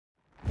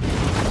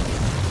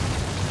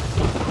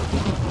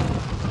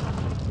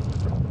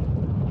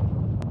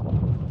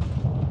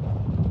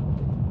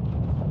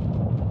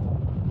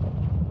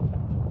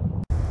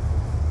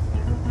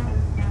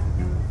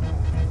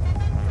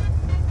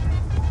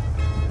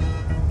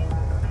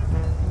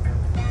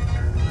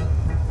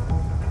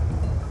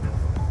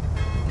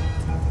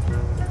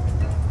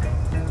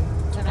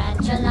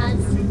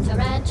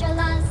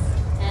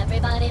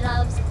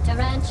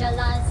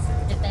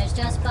tarantulas. If there's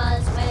just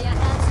buzz where your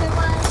hamster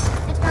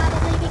was, it's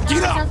probably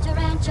because of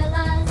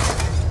tarantulas.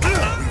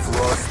 We've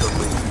lost the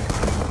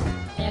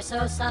lead. They're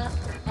so soft,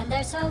 and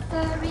they're so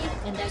furry,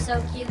 and they're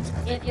so cute.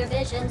 If your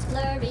vision's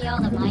blurry,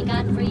 all of mine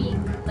got free.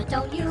 But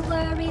don't you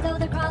worry, though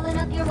they're crawling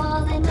up your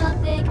wall in a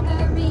big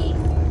hurry.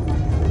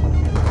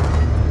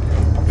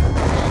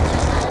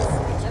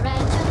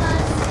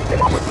 We're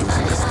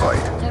losing this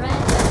fight.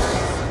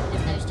 Tarantulas.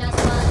 If there's just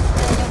buzz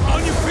where your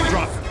On your feet, hamster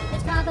drop. was,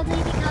 it's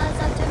probably because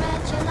of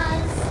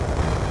tarantulas.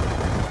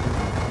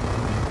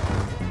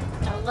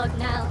 Don't look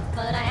now,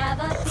 but I have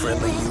a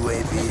Friendly feeling.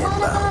 UAV There's one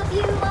inbound. above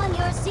you on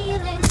your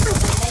ceiling. When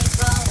they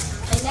crawl,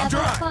 they never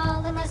dry.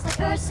 fall unless the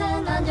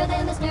person under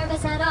them is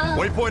nervous at all.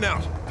 Waypoint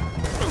out.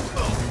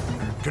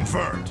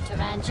 Confirmed.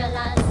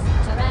 Tarantulas,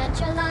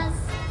 tarantulas.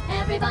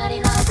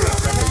 Everybody loves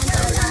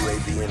tarantulas.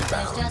 UAV There's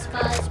inbound. just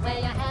buzz where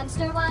your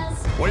hamster was.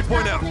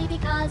 Waypoint out. Probably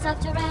because of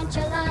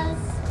tarantulas.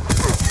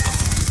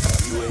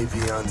 UAV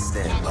on Can you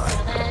standby.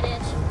 feel that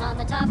itch on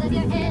the top of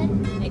your head?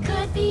 It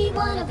could be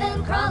one of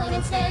them crawling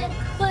instead,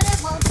 but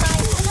it won't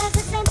bite unless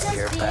it senses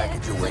Care fear.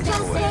 package So awaiting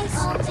just stay orders.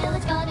 home till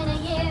it's gone in a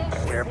year.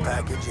 Care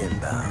package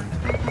inbound.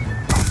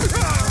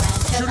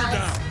 Shoot it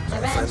down.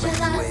 Tarantulas.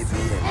 UAV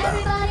inbound.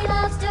 Everybody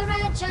loves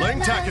tarantulas.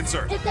 Laying tack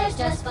insert. If there's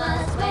just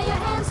buzz where your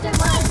hamster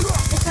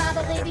was, it's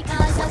probably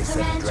because of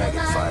 27 tarantulas.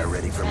 Dragonfire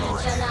ready for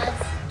launch.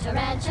 Tarantulas,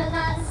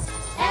 tarantulas.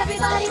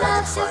 Everybody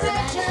loves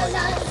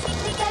tarantulas.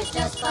 If there's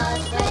just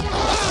buzz where your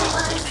hamster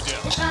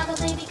was, it's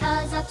probably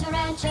because of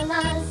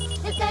tarantulas.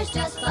 If there's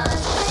just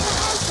buzz where your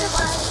hamster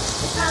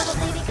was, it's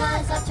probably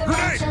because of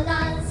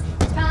tarantulas.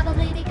 It's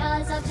probably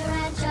because of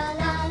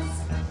tarantulas.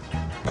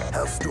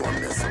 Hellstorm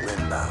missile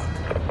inbound.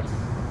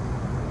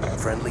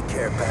 Friendly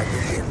care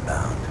package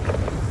inbound.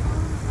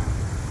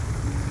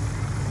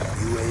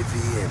 UAV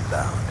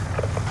inbound.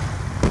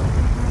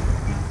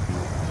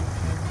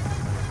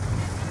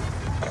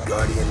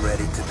 Guardian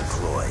ready to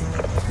deploy.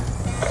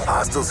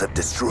 Hostiles have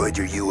destroyed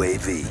your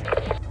UAV.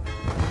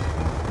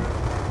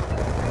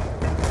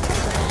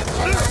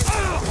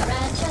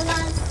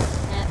 Tarantulas.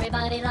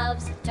 Everybody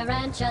loves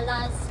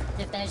tarantulas.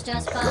 If there's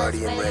just buzz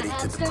Guardian where your ready to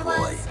hamster deploy.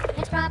 was,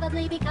 it's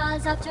probably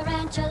because of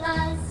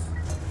tarantulas.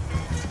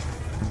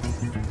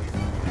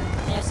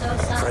 They're so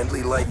soft.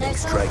 Friendly lightning they're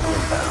so strike furry,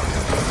 inbound.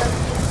 They're so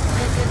cute.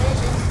 If your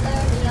vision's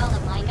blurry, all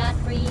of mine got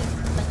free.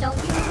 But don't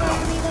you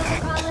worry,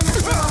 they're crawling up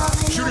the wall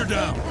in Shoot a her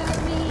down. big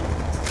hurry.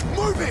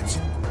 Move it.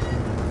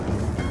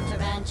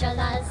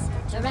 Tarantulas,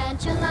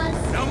 tarantulas.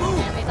 Now move.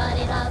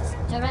 Everybody loves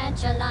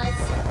tarantulas.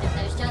 If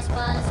there's just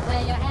buzz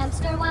where your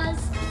hamster was,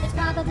 it's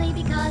probably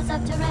because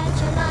of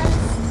tarantulas.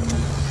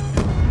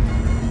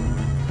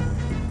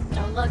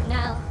 Don't look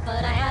now,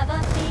 but I have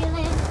a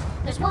feeling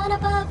there's one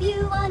above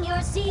you on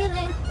your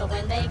ceiling. But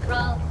when they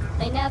crawl,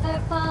 they never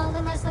fall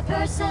unless the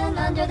person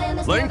under them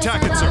is Laying nervous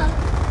tack at insert. all.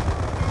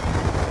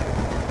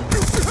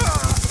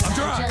 I'm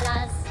dry.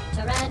 Tarantulas,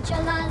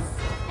 tarantulas.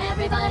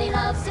 Everybody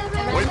loves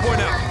tarantulas. Waypoint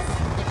out.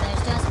 If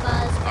there's just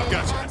buzz where your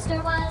gotcha.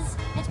 hamster was,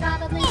 it's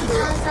probably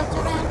because of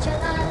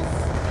tarantulas.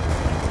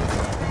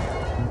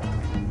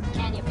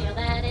 Can you feel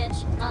that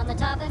itch on the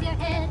top of your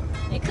head?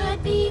 It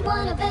could be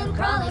one of them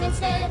crawling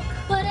instead,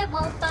 but it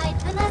won't bite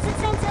unless it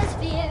senses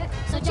fear.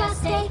 So just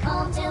stay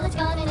calm till it's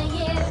gone in a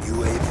year.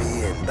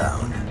 UAV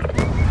inbound.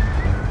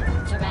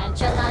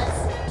 Tarantulas,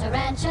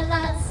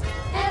 tarantulas.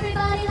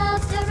 Everybody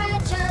loves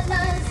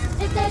tarantulas.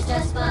 If there's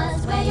just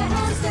buzz where your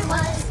hamster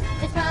was,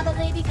 it's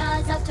probably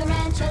because of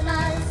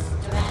tarantulas.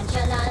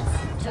 Tarantulas,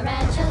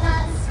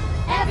 tarantulas.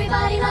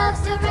 Everybody loves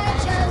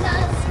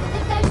tarantulas.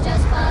 If there's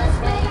just buzz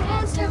where your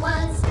hamster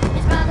was,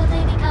 it's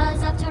probably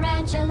because of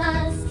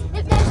tarantulas.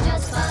 If there's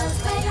just buzz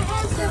where your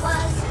hamster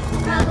was,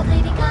 it's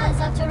probably because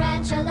of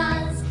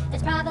tarantulas.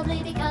 It's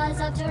probably because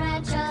of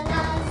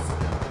tarantulas.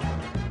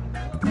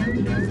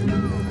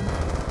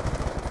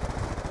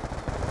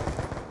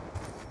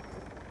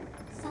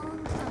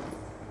 Song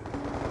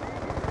time.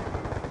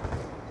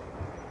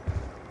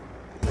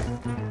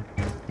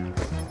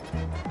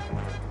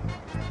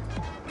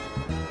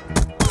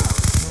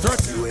 Threat.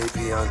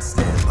 UAV on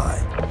standby.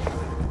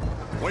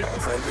 Wait.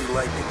 Friendly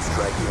lightning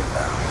strike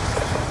inbound.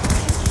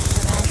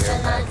 Care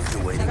package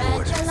awaiting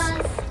orders.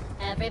 Tarantulas.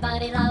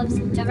 Everybody loves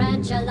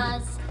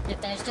tarantulas.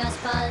 If there's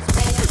just buzz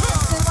where your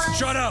hamster was,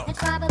 Shut out. it's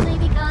probably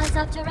because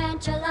of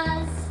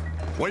tarantulas.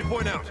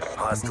 Waypoint out.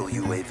 Hostile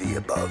UAV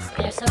above.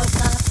 They're so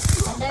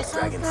soft, and they're so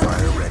Dragonfire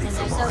furry, ready and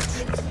for they're launch.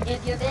 so cute.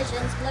 If your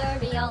vision's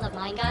blurry, all of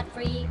mine got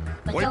free.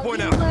 But Waypoint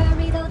don't you out.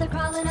 worry, though they're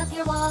crawling up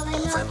your wall in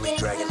a Friendly big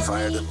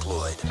Dragonfire hurry.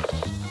 deployed.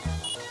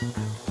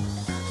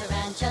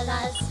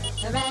 Tarantulas,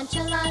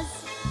 tarantulas.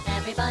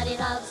 Everybody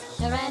loves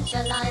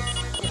tarantulas.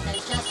 If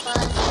there's just buzz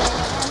where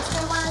your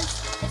hamster was,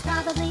 it's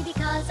probably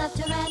because of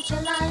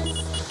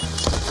tarantulas.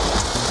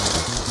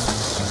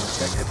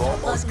 Objective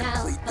almost Look now,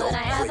 complete. but Don't I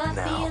have quit a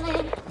now.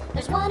 feeling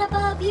there's one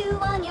above you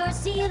on your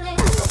ceiling.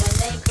 But when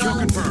they crawl,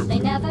 confirmed. they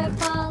never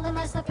fall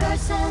unless the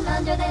person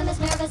under them is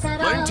nervous at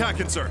Laying all. tack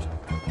insert.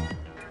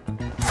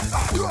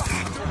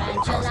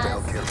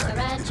 Tarantulas,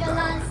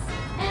 tarantulas.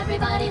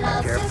 Everybody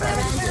loves Care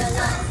package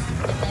tarantulas.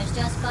 If there's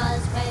there's just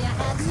buzz where your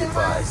hamster Be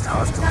advised, was.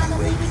 hostile It's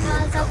probably UAV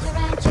because of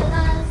incoming.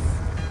 tarantulas.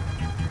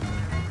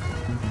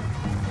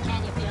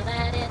 Can you feel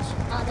that itch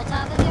on the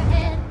top of your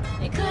head?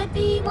 It could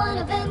be one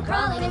of them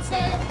crawling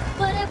instead,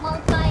 but it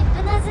won't bite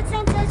unless it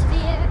senses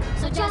fear.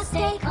 So just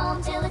stay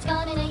calm till it's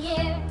gone in a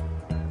year.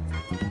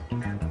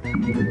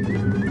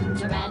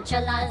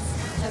 Tarantulas,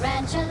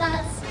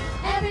 tarantulas.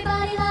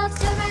 Everybody loves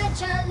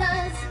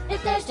tarantulas.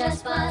 If there's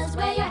just buzz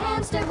where your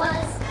hamster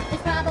was,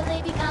 it's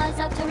probably because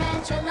of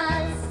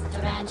tarantulas.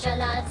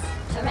 Tarantulas,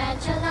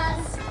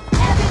 tarantulas.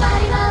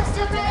 Everybody loves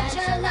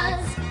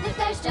tarantulas. If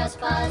there's just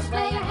buzz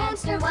where your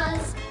hamster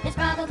was, it's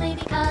probably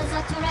because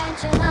of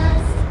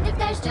tarantulas. If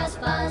there's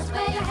just buzz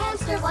where your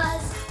hamster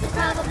was, it's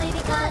probably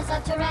because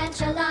of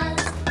tarantulas.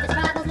 It's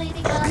probably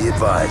because Be of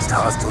advised,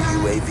 tarantulas. hostile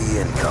UAV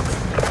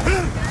incoming.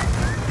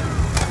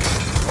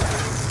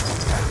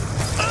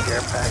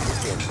 Care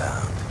package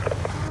inbound.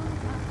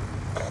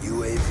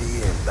 UAV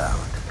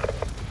inbound.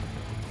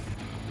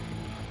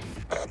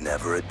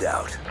 Never a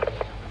doubt.